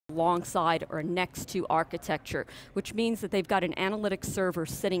alongside or next to architecture, which means that they've got an analytics server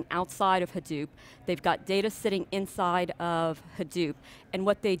sitting outside of Hadoop, they've got data sitting inside of Hadoop, and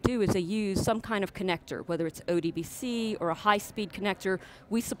what they do is they use some kind of connector, whether it's ODBC or a high-speed connector.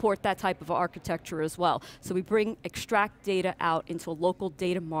 We support that type of architecture as well. So we extract data out into a local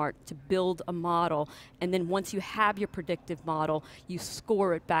data mart to build a model, and then once you have your predictive model, you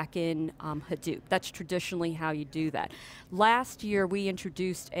score it back in Hadoop. That's traditionally how you do that. Last year, we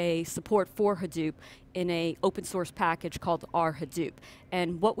introduced a support for Hadoop in an open source package called R Hadoop.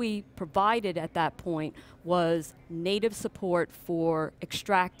 And what we provided at that point was native support for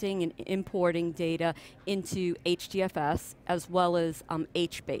extracting and importing data into HDFS as well as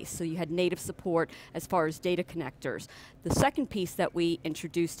HBase. So you had native support as far as data connectors. The second piece that we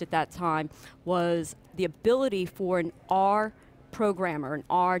introduced at that time was the ability for an R programmer, an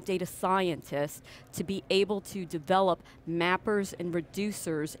R data scientist, to be able to develop mappers and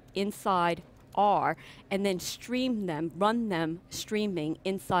reducers inside R and then stream them, run them streaming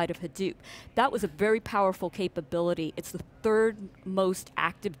inside of Hadoop. That was a very powerful capability. It's the third most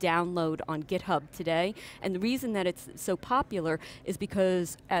active download on GitHub today, and the reason that it's so popular is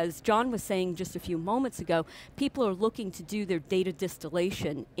because, as John was saying just a few moments ago, people are looking to do their data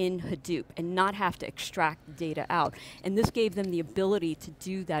distillation in Hadoop and not have to extract the data out, and this gave them the ability to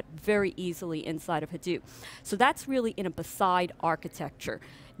do that very easily inside of Hadoop. So that's really in a beside architecture.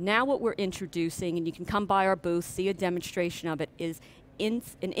 Now what we're introducing, and you can come by our booth, see a demonstration of it, is an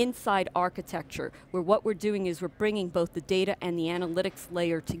inside architecture, where what we're doing is we're bringing both the data and the analytics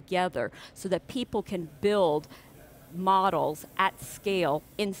layer together so that people can build models at scale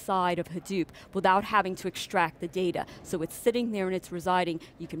inside of Hadoop without having to extract the data. So it's sitting there and it's residing.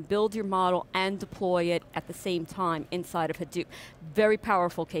 You can build your model and deploy it at the same time inside of Hadoop. Very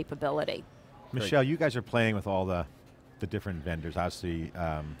powerful capability. Michele, you guys are playing with all the different vendors, obviously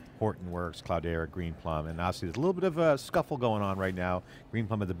Hortonworks, Cloudera, Greenplum, and obviously there's a little bit of a scuffle going on right now.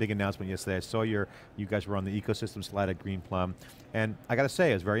 Greenplum had the big announcement yesterday. I saw you guys were on the ecosystem slide at Greenplum, and I got to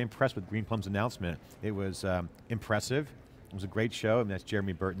say, I was very impressed with Greenplum's announcement. It was impressive. It was a great show. I mean, that's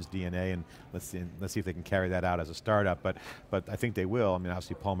Jeremy Burton's DNA, and let's see if they can carry that out as a startup. But I think they will. I mean,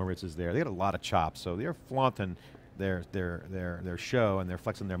 obviously Paul Moritz is there. They got a lot of chops, so they're flaunting their show and they're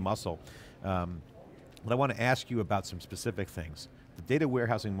flexing their muscle. But I want to ask you about some specific things. The data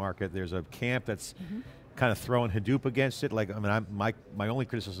warehousing market, there's a camp that's kind of throwing Hadoop against it. Like, I mean, my only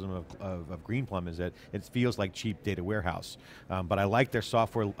criticism of Greenplum is that it feels like cheap data warehouse. But I like their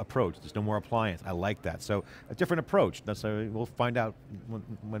software approach. There's no more appliance. I like that. So a different approach. We'll find out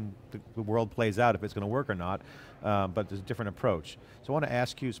when the world plays out if it's going to work or not. But there's a different approach. So I want to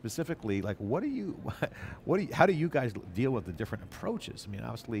ask you specifically, like, how do you guys deal with the different approaches? I mean,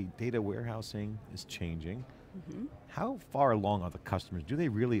 obviously data warehousing is changing. How far along are the customers? Do they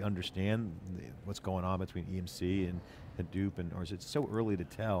really understand what's going on between EMC and Hadoop, or is it so early to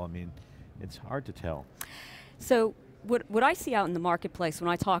tell? I mean, it's hard to tell. So what I see out in the marketplace when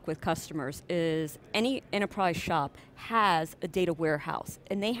I talk with customers is any enterprise shop has a data warehouse,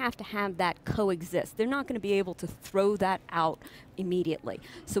 and they have to have that coexist. They're not going to be able to throw that out immediately.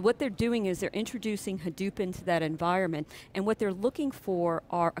 So what they're doing is they're introducing Hadoop into that environment, and what they're looking for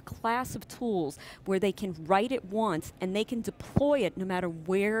are a class of tools where they can write it once and they can deploy it no matter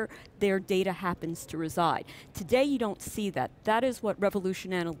where their data happens to reside. Today you don't see that. That is what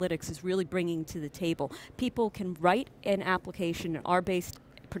Revolution Analytics is really bringing to the table. People can write an application, an R-based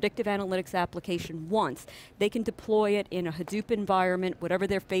predictive analytics application once. They can deploy it in a Hadoop environment, whatever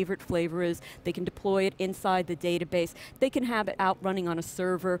their favorite flavor is. They can deploy it inside the database. They can have it out running on a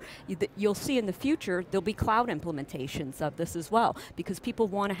server. You'll see in the future, there'll be cloud implementations of this as well, because people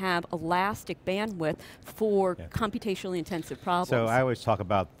want to have elastic bandwidth for computationally intensive problems. So I always talk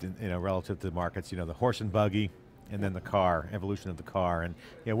about, relative to the markets, the horse and buggy, and then the car, evolution of the car. And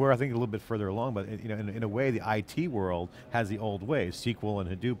we're, I think, a little bit further along, but in a way, the IT world has the old ways. SQL and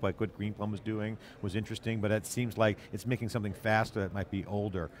Hadoop, like what Greenplum was doing, was interesting, but it seems like it's making something faster that might be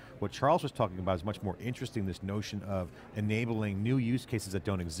older. What Charles was talking about is much more interesting, this notion of enabling new use cases that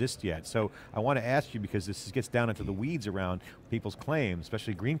don't exist yet. So I want to ask you, because this gets down into the weeds around people's claims,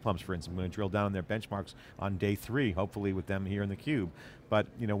 especially Greenplum's, for instance. I'm going to drill down on their benchmarks on day 3, hopefully with them here in theCUBE. But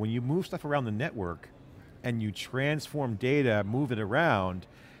when you move stuff around the network, and you transform data, move it around,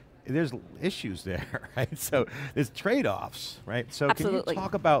 there's issues there, right? So there's trade-offs, right? So Absolutely. Can you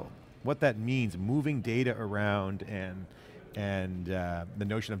talk about what that means, moving data around and the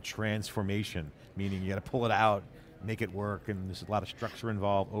notion of transformation, meaning you got to pull it out make it work, and there's a lot of structure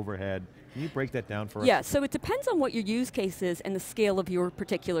involved, overhead. Can you break that down for us? Yeah, so it depends on what your use case is and the scale of your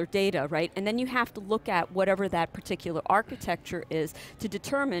particular data, right? And then you have to look at whatever that particular architecture is to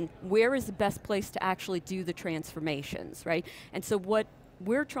determine where is the best place to actually do the transformations, right? And so what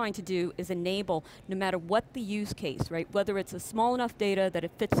we're trying to do is enable, no matter what the use case, right? Whether it's a small enough data that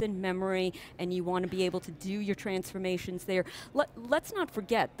it fits in memory and you want to be able to do your transformations there. Let's not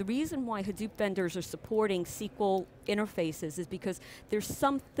forget, the reason why Hadoop vendors are supporting SQL interfaces is because there's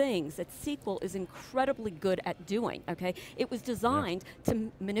some things that SQL is incredibly good at doing, okay? It was designed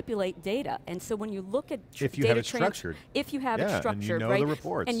to manipulate data, and so when you look at if you have it structured. If you have it structured, and you know right? the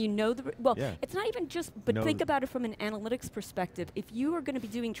reports. And you know the, it's not even just, but think about it from an analytics perspective. If you are going to be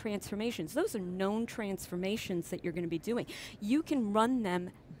doing transformations, those are known transformations that you're going to be doing. You can run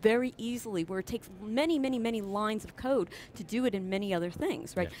them very easily, where it takes many, many, many lines of code to do it in many other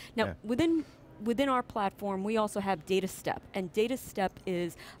things, right? Now, within our platform, we also have Data Step, and Data Step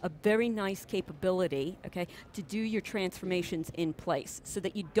is a very nice capability, okay, to do your transformations in place, so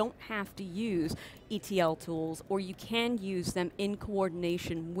that you don't have to use ETL tools, or you can use them in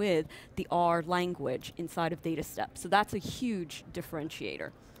coordination with the R language inside of Data Step. So that's a huge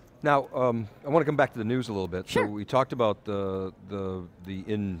differentiator. Now, I want to come back to the news a little bit. Sure. So we talked about the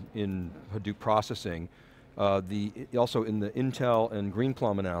in Hadoop processing. Also in the Intel and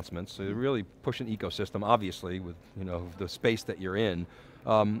Greenplum announcements, so you're really pushing ecosystem, obviously, with the space that you're in.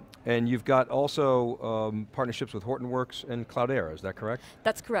 And you've got also partnerships with Hortonworks and Cloudera, is that correct?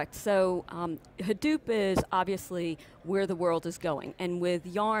 That's correct. So Hadoop is obviously where the world is going, and with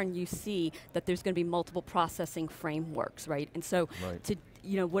Yarn you see that there's going to be multiple processing frameworks, right? And so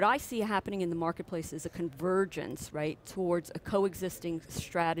what I see happening in the marketplace is a convergence, right, towards a coexisting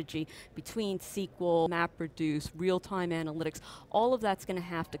strategy between SQL, MapReduce, real-time analytics. All of that's going to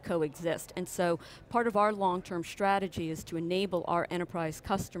have to coexist, and so part of our long-term strategy is to enable our enterprise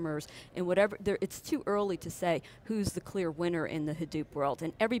customers in whatever, it's too early to say who's the clear winner in the Hadoop world,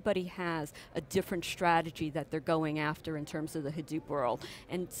 and everybody has a different strategy that they're going after in terms of the Hadoop world.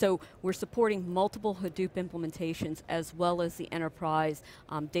 And so we're supporting multiple Hadoop implementations as well as the enterprise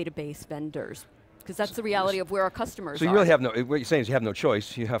database vendors, because that's the reality of where our customers are. So you really have no, what you're saying is you have no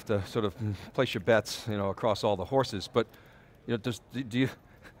choice. You have to sort of place your bets, across all the horses. But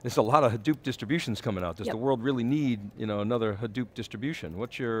there's a lot of Hadoop distributions coming out. Does the world really need, another Hadoop distribution?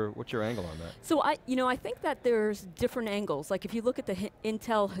 What's your angle on that? So I think that there's different angles. Like if you look at the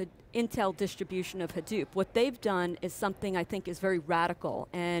Intel distribution of Hadoop, what they've done is something I think is very radical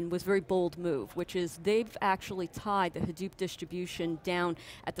and was a very bold move, which is they've actually tied the Hadoop distribution down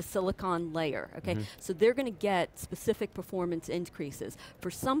at the silicon layer, okay? So they're going to get specific performance increases.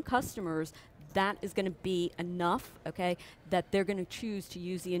 For some customers, that is going to be enough, okay, that they're going to choose to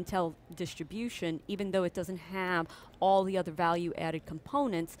use the Intel distribution, even though it doesn't have all the other value-added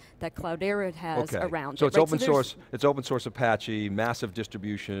components that Cloudera has around so it. It's open source. It's open source Apache, massive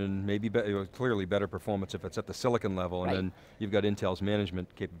distribution, maybe clearly better performance if it's at the silicon level, and then you've got Intel's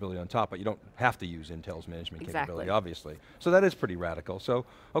management capability on top, but you don't have to use Intel's management capability, obviously. So that is pretty radical. So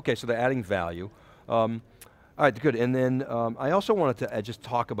so they're adding value. All right, good, and then I also wanted to just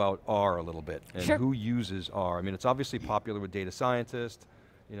talk about R a little bit, and who uses R. I mean, it's obviously popular with data scientists,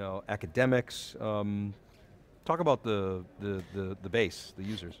 academics. Talk about the base, the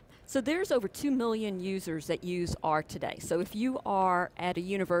users. So there's over 2 million users that use R today. So if you are at a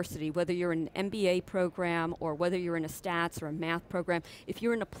university, whether you're in an MBA program or whether you're in a stats or a math program, if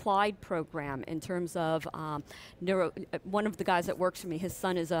you're an applied program in terms of one of the guys that works for me, his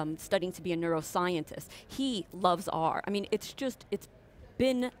son is studying to be a neuroscientist. He loves R. I mean, it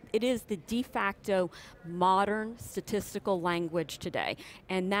is the de facto modern statistical language today,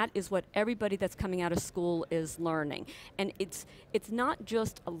 and that is what everybody that's coming out of school is learning. And it's not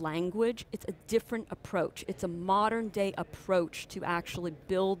just a language, it's a different approach. It's a modern day approach to actually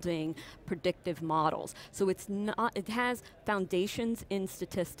building predictive models. So it has foundations in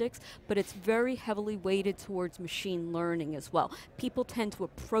statistics, but it's very heavily weighted towards machine learning as well. People tend to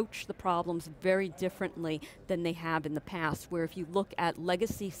approach the problems very differently than they have in the past, where if you look at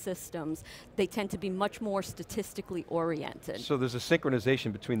legacy systems, they tend to be much more statistically oriented. So there's a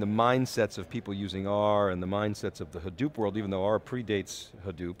synchronization between the mindsets of people using R and the mindsets of the Hadoop world, even though R predates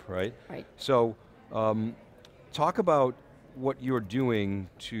Hadoop, right? Right. So talk about what you're doing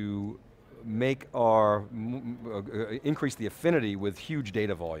to make R, increase the affinity with huge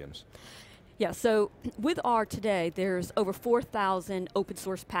data volumes. Yeah, so with R today, there's over 4,000 open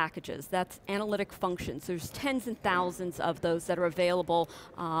source packages. That's analytic functions. There's tens and thousands of those that are available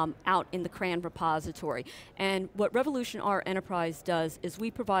out in the CRAN repository. And what Revolution R Enterprise does is we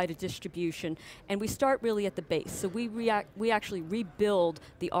provide a distribution, and we start really at the base. So we actually rebuild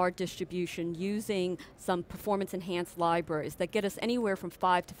the R distribution using some performance enhanced libraries that get us anywhere from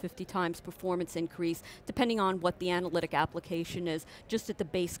 5 to 50 times performance increase, depending on what the analytic application is, just at the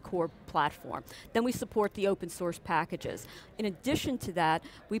base core platform. Then we support the open source packages. In addition to that,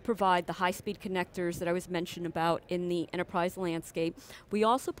 we provide the high-speed connectors that I was mentioning about in the enterprise landscape. We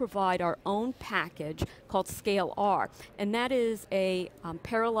also provide our own package called Scale R, and that is a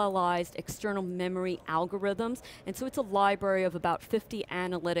parallelized external memory algorithms, and so it's a library of about 50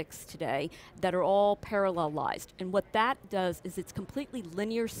 analytics today that are all parallelized. And what that does is it's completely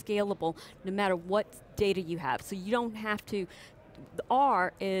linear scalable no matter what data you have. So you don't have to.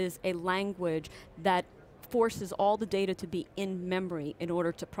 R is a language that forces all the data to be in memory in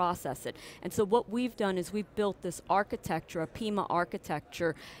order to process it. And so what we've done is we've built this architecture, a PIMA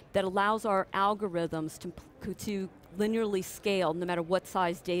architecture, that allows our algorithms to linearly scale no matter what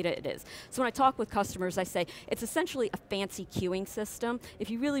size data it is. So when I talk with customers, I say it's essentially a fancy queuing system.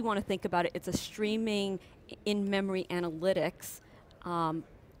 If you really want to think about it, it's a streaming in-memory analytics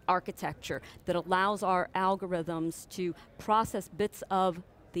architecture that allows our algorithms to process bits of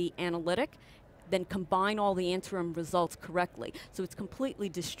the analytic, then combine all the interim results correctly. So it's completely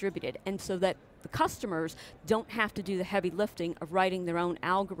distributed, and so that the customers don't have to do the heavy lifting of writing their own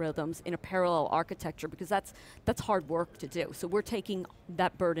algorithms in a parallel architecture, because that's hard work to do. So we're taking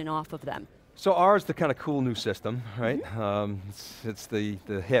that burden off of them. So R is the kind of cool new system, right? It's the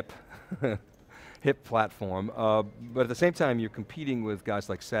hip hip platform, but at the same time you're competing with guys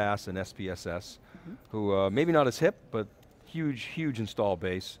like SAS and SPSS, who maybe not as hip, but huge install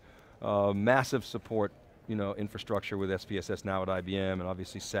base, massive support, infrastructure with SPSS now at IBM, and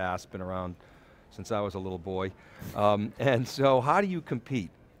obviously SAS, been around since I was a little boy. And so how do you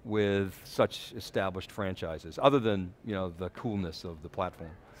compete with such established franchises, other than the coolness of the platform?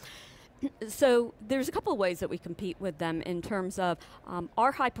 So there's a couple of ways that we compete with them in terms of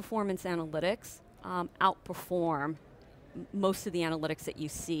our high performance analytics outperform most of the analytics that you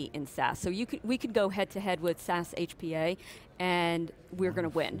see in SAS. So we could go head to head with SAS HPA and we're going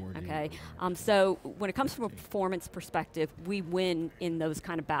to win, okay? So when it comes from a performance perspective, we win in those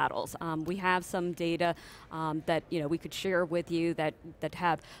kind of battles. We have some data that we could share with you that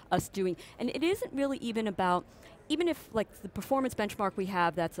have us doing, and it isn't really even about, even if like the performance benchmark we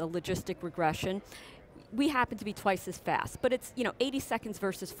have that's a logistic regression, we happen to be twice as fast, but it's 80 seconds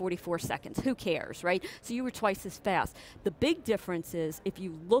versus 44 seconds. Who cares, right? So you were twice as fast. The big difference is if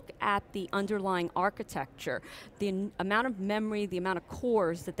you look at the underlying architecture, the amount of memory, the amount of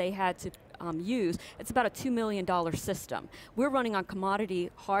cores that they had to use, it's about a $2 million system. We're running on commodity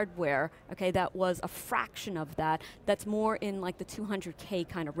hardware, okay, that was a fraction of that. That's more in like the 200K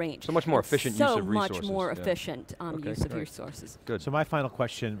kind of range. So much more efficient use of resources. So much more efficient use of resources. Good. So my final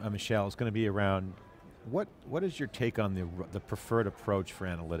question, Michele, is going to be around what is your take on the preferred approach for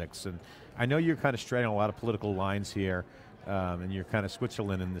analytics? And I know you're kind of straddling a lot of political lines here, and you're kind of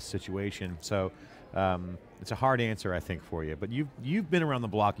Switzerland in this situation. So it's a hard answer, I think, for you. But you've been around the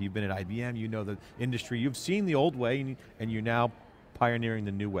block. You've been at IBM. You know the industry. You've seen the old way, and you're now pioneering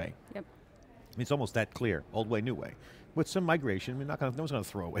the new way. Yep. I mean, it's almost that clear. Old way, new way. With some migration, I mean, no one's going to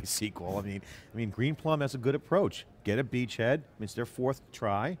throw away SQL. I mean, Greenplum has a good approach. Get a beachhead. I mean, it's their fourth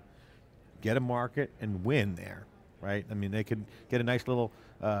try. Get a market and win there, right? I mean, they could get a nice little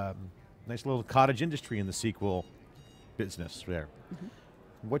cottage industry in the SQL business there.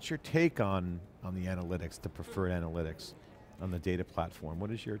 What's your take on the analytics, the preferred analytics, on the data platform?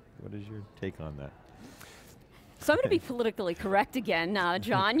 What is your take on that? So I'm going to be politically correct again,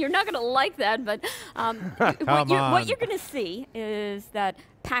 John. You're not going to like that, but what you're going to see is that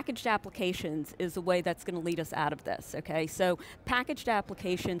packaged applications is the way that's going to lead us out of this, okay? So packaged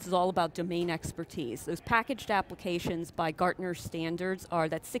applications is all about domain expertise. Those packaged applications by Gartner standards are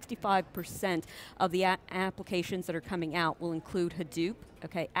that 65% of the applications that are coming out will include Hadoop,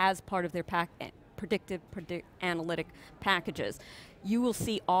 okay, as part of their predictive analytic packages. You will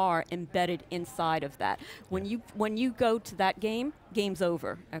see R embedded inside of that. When you go to that game's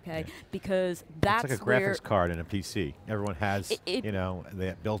over, okay? Yeah. Because that's it's like a graphics card in a PC. Everyone has,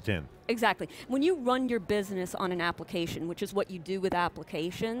 that built in. Exactly. When you run your business on an application, which is what you do with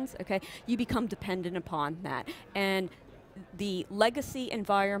applications, okay, you become dependent upon that. And the legacy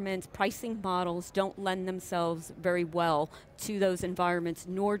environments, pricing models don't lend themselves very well to those environments,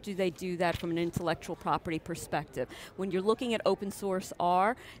 nor do they do that from an intellectual property perspective. When you're looking at open source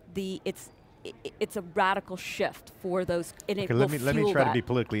R, it's it's a radical shift for those, and it will let me fuel try that. to be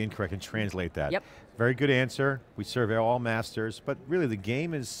politically incorrect and translate that. Yep. Very good answer. We serve all masters, but really the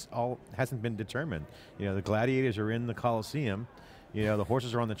game hasn't been determined. You know, the gladiators are in the Coliseum. You know, the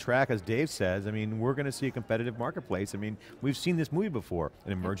horses are on the track, as Dave says. I mean, we're going to see a competitive marketplace. I mean, we've seen this movie before.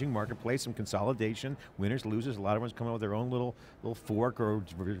 An emerging marketplace, some consolidation, winners, losers. A lot of ones come out with their own little fork or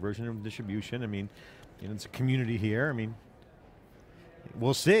version of distribution. I mean, you know, it's a community here. I mean,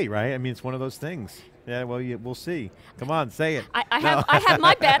 we'll see, right? I mean, it's one of those things. Yeah, well, we'll see. Come on, say it. I have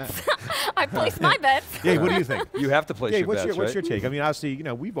my bets. I placed my bets. Yeah, what do you think? You have to place your bets, what's your right? take? I mean, obviously, you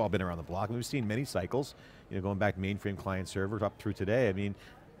know, we've all been around the block. We've seen many cycles, you know, going back mainframe client server up through today. I mean,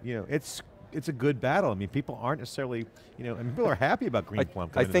 you know, it's a good battle. I mean, people aren't necessarily, you know, and people are happy about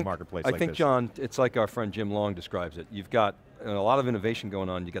Greenplum coming to the marketplace like this. I think, John, it's like our friend Jim Long describes it. You've got a lot of innovation going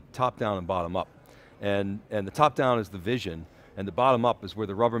on. You got top down and bottom up. And the top down is the vision, and the bottom up is where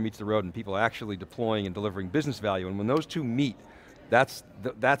the rubber meets the road and people are actually deploying and delivering business value. And when those two meet, that's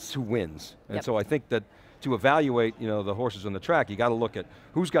who wins. And so I think that to evaluate, you know, the horses on the track, you got to look at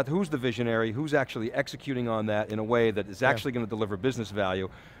who's the visionary, who's actually executing on that in a way that is actually going to deliver business value,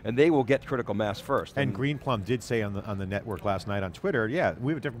 and they will get critical mass first. And Greenplum did say on the network last night on Twitter, yeah,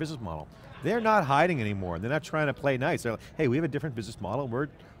 we have a different business model. They're not hiding anymore. They're not trying to play nice. They're like, hey, we have a different business model.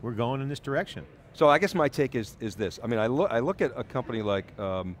 We're going in this direction. So I guess my take is this. I mean, I look at a company like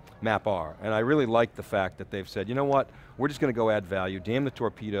MapR, and I really like the fact that they've said, you know what, we're just going to go add value, damn the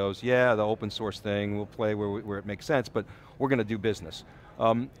torpedoes, yeah, the open source thing, we'll play where it makes sense, but we're going to do business.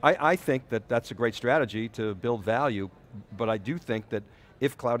 I think that that's a great strategy to build value, but I do think that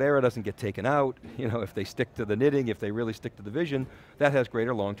if Cloudera doesn't get taken out, you know, if they stick to the knitting, if they really stick to the vision, that has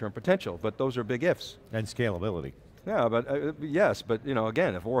greater long-term potential, but those are big ifs. And scalability. Yeah, but yes, but you know,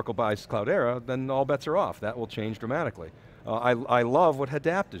 again, if Oracle buys Cloudera, then all bets are off. That will change dramatically. I love what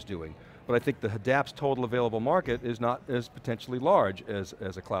Hadapt is doing, but I think the Hadapt's total available market is not as potentially large as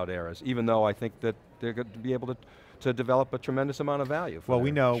a Cloudera's, even though I think that they're going to be able to develop a tremendous amount of value. For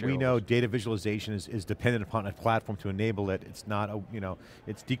we know data visualization is dependent upon a platform to enable it. It's not,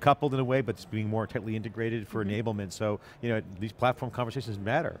 it's decoupled in a way, but it's being more tightly integrated for enablement. So, you know, these platform conversations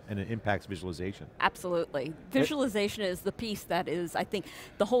matter, and it impacts visualization. Absolutely. Visualization is the piece that is, I think,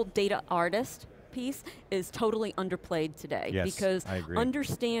 the whole data artist piece is totally underplayed today. Yes, because I agree.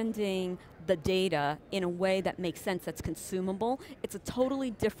 Understanding the data in a way that makes sense, that's consumable, it's a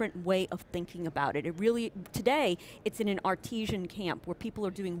totally different way of thinking about it. It really, today, it's in an artesian camp where people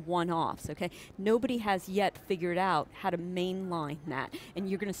are doing one-offs, okay? Nobody has yet figured out how to mainline that, and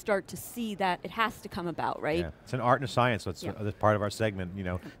you're going to start to see that it has to come about, right? Yeah. It's an art and a science, so it's that's part of our segment, you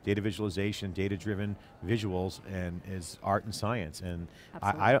know, data visualization, data-driven visuals, and is art and science. And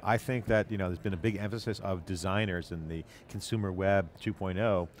I think that, you know, there's been a big emphasis of designers in the consumer web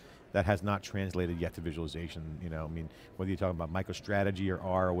 2.0 that has not translated yet to visualization. You know, I mean, whether you're talking about MicroStrategy or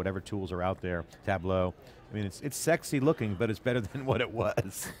R or whatever tools are out there, Tableau, I mean, it's sexy looking, but it's better than what it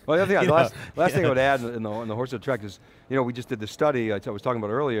was. Well, the other thing, last thing I would add in the horse of the track is, you know, we just did this study I was talking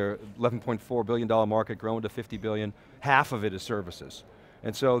about earlier, $11.4 billion market, growing to $50 billion, half of it is services.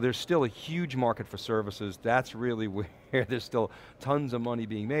 And so there's still a huge market for services. That's really where there's still tons of money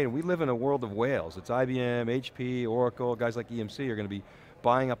being made. And we live in a world of whales. It's IBM, HP, Oracle, guys like EMC are going to be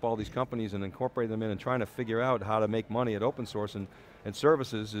buying up all these companies and incorporating them in and trying to figure out how to make money at open source, and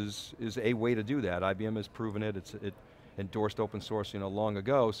services is a way to do that. IBM has proven it. It endorsed open source, you know, long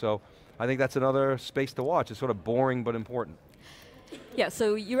ago. So I think that's another space to watch. It's sort of boring but important. Yeah,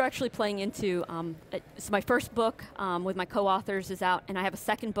 so you're actually playing into, so my first book with my co-authors is out, and I have a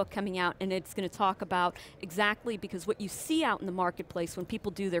second book coming out, and it's going to talk about exactly, because what you see out in the marketplace when people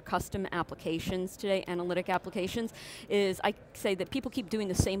do their custom applications today, analytic applications, is I say that people keep doing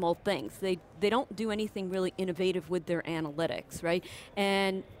the same old things. They don't do anything really innovative with their analytics, right?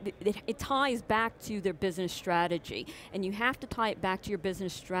 And it ties back to their business strategy, and you have to tie it back to your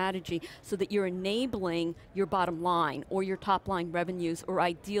business strategy so that you're enabling your bottom line or your top line revenue, or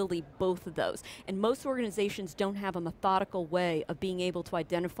ideally both of those. And most organizations don't have a methodical way of being able to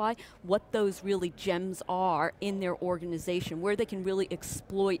identify what those really gems are in their organization, where they can really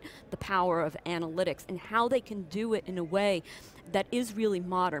exploit the power of analytics, and how they can do it in a way that is really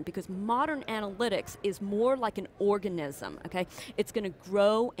modern, because modern analytics is more like an organism, okay? It's going to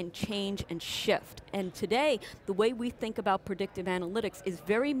grow and change and shift. And today, the way we think about predictive analytics is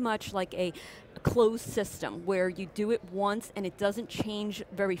very much like a closed system where you do it once and it doesn't change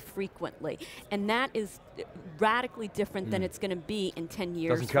very frequently. And that is radically different than it's going to be in 10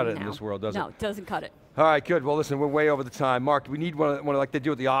 years Doesn't cut it now. in this world, does it? No, it doesn't cut it. All right, good. Well, listen, we're way over the time. Mark, we need one like they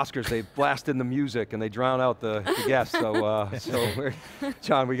do at the Oscars. They blast in the music and they drown out the guests. So,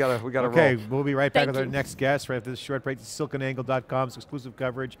 John, we gotta roll. Okay, we'll be right back with our next guest right after this short break. SiliconANGLE.com's exclusive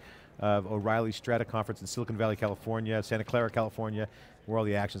coverage of O'Reilly's Strata conference in Silicon Valley, California, Santa Clara, California, where all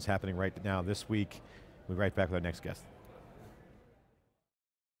the action's happening right now this week. We'll be right back with our next guest.